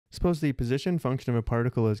Suppose the position function of a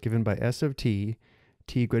particle is given by s of t,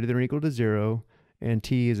 t greater than or equal to 0, and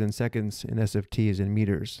t is in seconds and s of t is in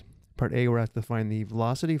meters. Part A, we're asked to find the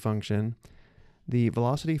velocity function. The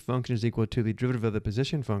velocity function is equal to the derivative of the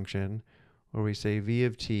position function, where we say v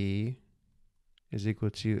of t is equal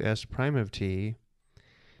to s prime of t,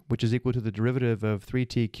 which is equal to the derivative of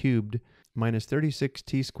 3t cubed minus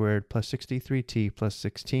 36t squared plus 63t plus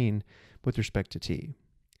 16 with respect to t.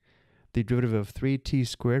 The derivative of 3t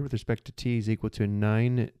squared with respect to t is equal to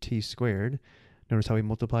 9t squared. Notice how we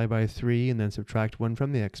multiply by 3 and then subtract 1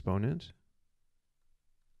 from the exponent.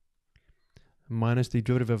 Minus the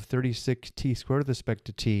derivative of 36t squared with respect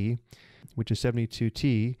to t, which is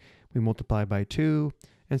 72t. We multiply by 2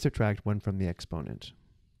 and subtract 1 from the exponent.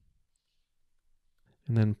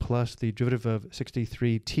 And then plus the derivative of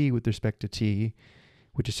 63t with respect to t,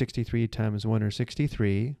 which is 63 times 1 or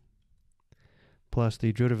 63, plus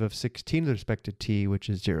the derivative of 16 with respect to t, which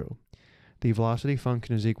is 0. The velocity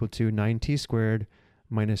function is equal to 9t squared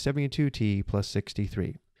minus 72t plus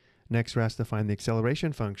 63. Next, we're asked to find the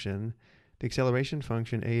acceleration function. The acceleration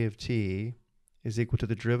function a of t is equal to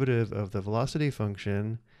the derivative of the velocity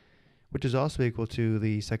function, which is also equal to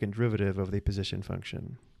the second derivative of the position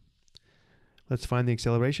function. Let's find the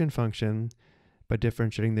acceleration function by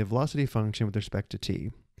differentiating the velocity function with respect to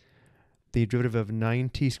t. The derivative of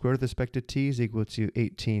 9t squared with respect to t is equal to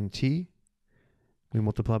 18t. We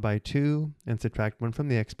multiply by 2 and subtract 1 from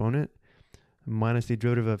the exponent, minus the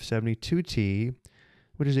derivative of 72t,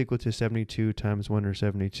 which is equal to 72 times 1 or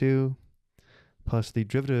 72, plus the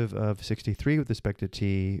derivative of 63 with respect to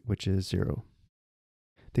t, which is 0.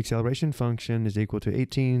 The acceleration function is equal to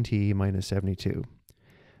 18t minus 72.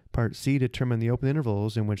 Part C, determine the open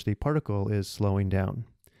intervals in which the particle is slowing down.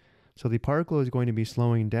 So the particle is going to be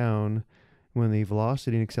slowing down when the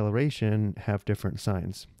velocity and acceleration have different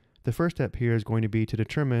signs. The first step here is going to be to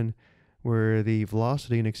determine where the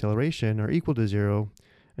velocity and acceleration are equal to 0,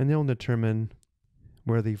 and then we'll determine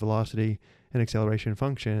where the velocity and acceleration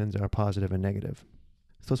functions are positive and negative.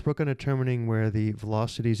 So let's work on determining where the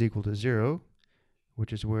velocity is equal to 0,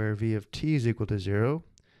 which is where v of t is equal to 0,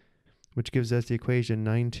 which gives us the equation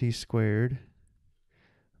 9t squared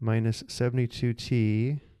minus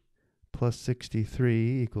 72t plus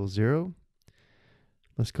 63 equals 0.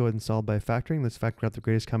 Let's go ahead and solve by factoring. Let's factor out the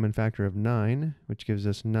greatest common factor of 9, which gives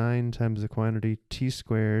us 9 times the quantity t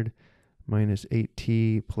squared minus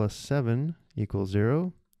 8t plus 7 equals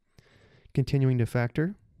 0. Continuing to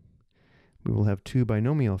factor, we will have two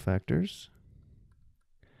binomial factors.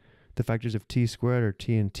 The factors of t squared are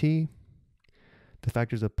t and t. The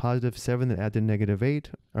factors of positive 7 that add to negative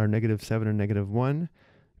 8 are negative 7 and negative 1,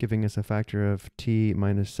 giving us a factor of t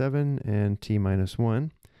minus 7 and t minus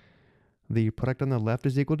 1. The product on the left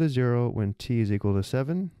is equal to 0 when t is equal to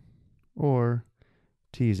 7, or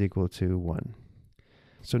t is equal to 1.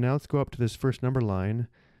 So now let's go up to this first number line,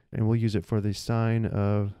 and we'll use it for the sign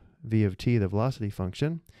of v of t, the velocity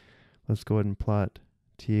function. Let's go ahead and plot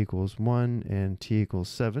t equals 1 and t equals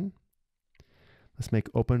 7. Let's make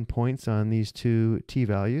open points on these two t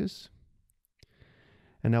values.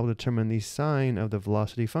 And now we'll determine the sign of the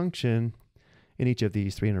velocity function in each of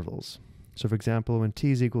these three intervals. So for example, when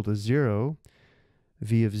t is equal to 0,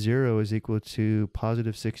 v of 0 is equal to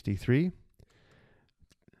positive 63.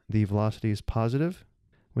 The velocity is positive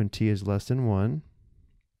when t is less than 1.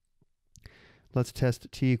 Let's test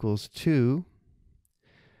t equals 2.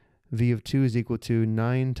 V of 2 is equal to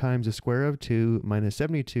 9 times the square of 2 minus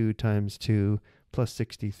 72 times 2 plus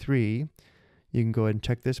 63. You can go ahead and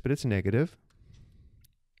check this, but it's negative.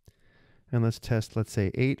 And let's test, let's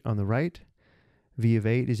say, 8 on the right. V of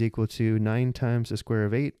 8 is equal to 9 times the square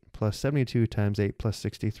of 8 plus 72 times 8 plus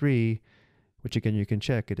 63, which again you can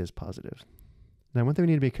check, it is positive. Now one thing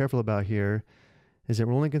we need to be careful about here is that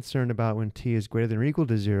we're only concerned about when t is greater than or equal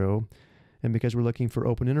to 0, and because we're looking for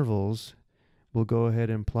open intervals, we'll go ahead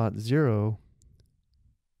and plot 0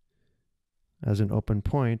 as an open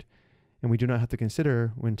point, and we do not have to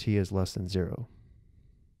consider when t is less than 0.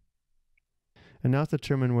 And now let's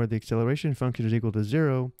determine where the acceleration function is equal to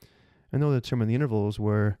 0, and then we'll determine the intervals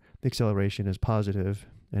where the acceleration is positive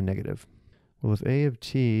and negative. Well, if a of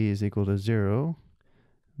t is equal to 0,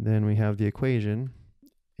 then we have the equation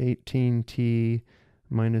 18t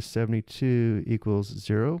minus 72 equals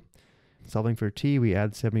 0. Solving for t, we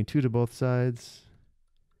add 72 to both sides,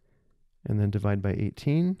 and then divide by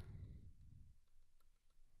 18.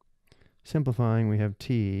 Simplifying, we have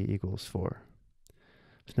t equals 4.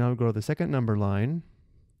 So now we'll go to the second number line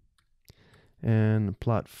and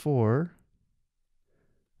plot 4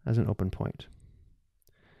 as an open point.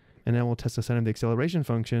 And now we'll test the sign of the acceleration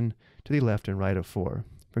function to the left and right of 4.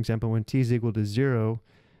 For example, when t is equal to 0,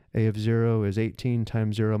 A of 0 is 18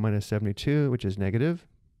 times 0 minus 72, which is negative.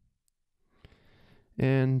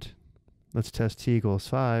 And let's test t equals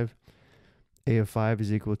 5. A of 5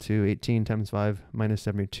 is equal to 18 times 5 minus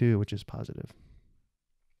 72, which is positive.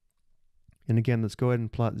 And again, let's go ahead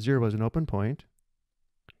and plot 0 as an open point.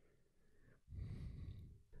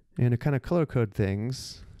 And to kind of color code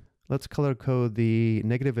things, let's color code the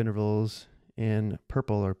negative intervals in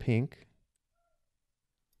purple or pink.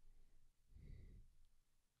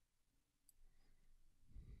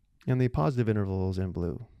 And the positive intervals in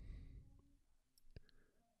blue.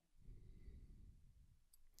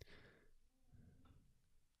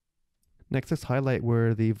 Next, let's highlight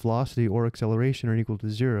where the velocity or acceleration are equal to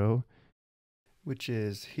 0, which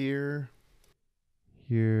is here,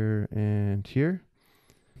 here, and here.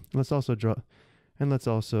 And let's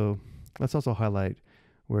also highlight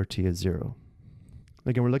where t is 0.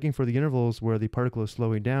 Again, we're looking for the intervals where the particle is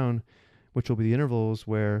slowing down, which will be the intervals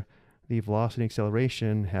where the velocity and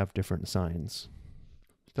acceleration have different signs.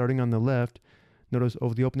 Starting on the left, notice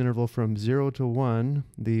over the open interval from 0 to 1,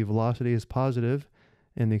 the velocity is positive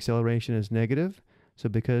and the acceleration is negative. So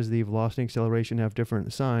because the velocity and acceleration have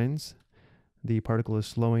different signs, the particle is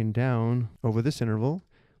slowing down over this interval.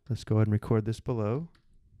 Let's go ahead and record this below.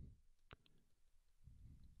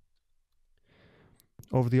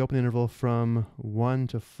 Over the open interval from 1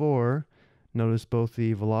 to 4, notice both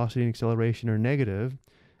the velocity and acceleration are negative,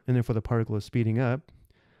 and therefore the particle is speeding up.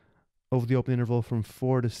 Over the open interval from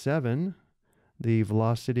 4 to 7, the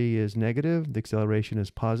velocity is negative, the acceleration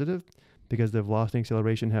is positive. Because the velocity and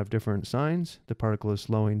acceleration have different signs, the particle is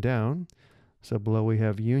slowing down. So below we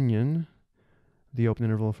have union, the open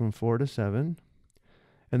interval from 4 to 7.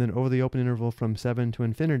 And then over the open interval from 7 to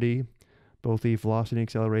infinity, both the velocity and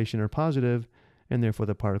acceleration are positive, and therefore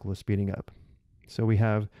the particle is speeding up. So we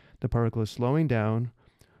have the particle is slowing down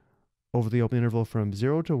over the open interval from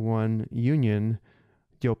 0 to 1, union,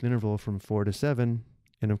 the open interval from 4 to 7,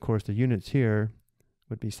 and of course the units here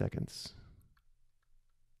would be seconds.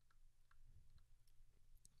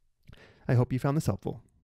 I hope you found this helpful.